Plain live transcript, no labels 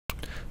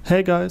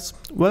Hey guys,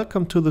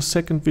 welcome to the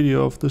second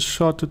video of this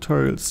short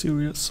tutorial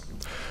series.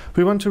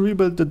 We want to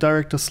rebuild the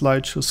Director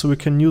slideshow so we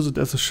can use it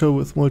as a show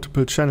with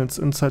multiple channels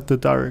inside the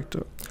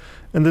Director.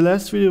 In the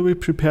last video we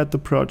prepared the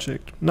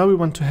project. Now we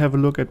want to have a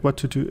look at what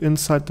to do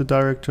inside the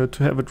Director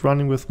to have it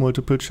running with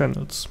multiple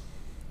channels.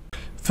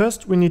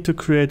 First we need to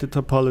create a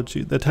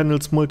topology that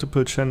handles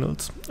multiple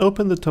channels.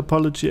 Open the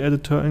topology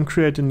editor and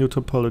create a new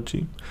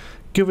topology.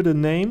 Give it a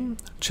name,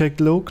 check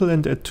local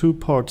and add 2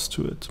 ports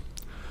to it.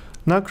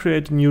 Now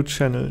create a new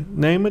channel,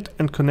 name it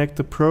and connect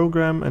the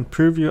program and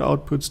preview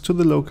outputs to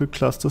the local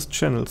cluster's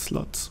channel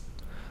slots.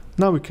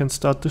 Now we can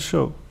start the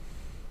show.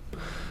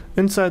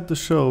 Inside the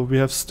show we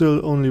have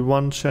still only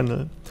one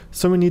channel,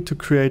 so we need to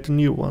create a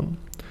new one.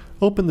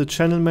 Open the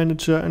channel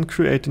manager and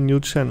create a new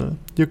channel.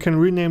 You can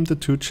rename the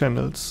 2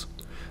 channels.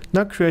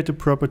 Now create a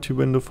property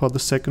window for the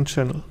second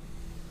channel.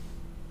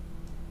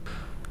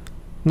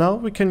 Now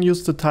we can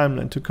use the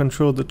timeline to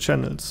control the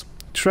channels.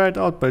 Try it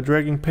out by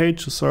dragging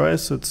pages or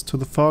assets to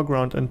the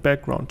foreground and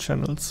background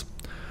channels.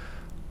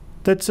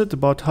 That's it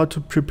about how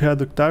to prepare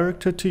the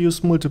Director to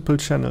use multiple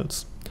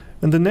channels.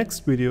 In the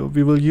next video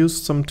we will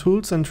use some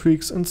tools and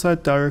tweaks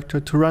inside Director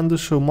to run the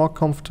show more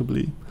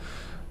comfortably.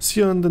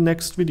 See you in the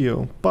next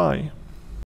video. Bye!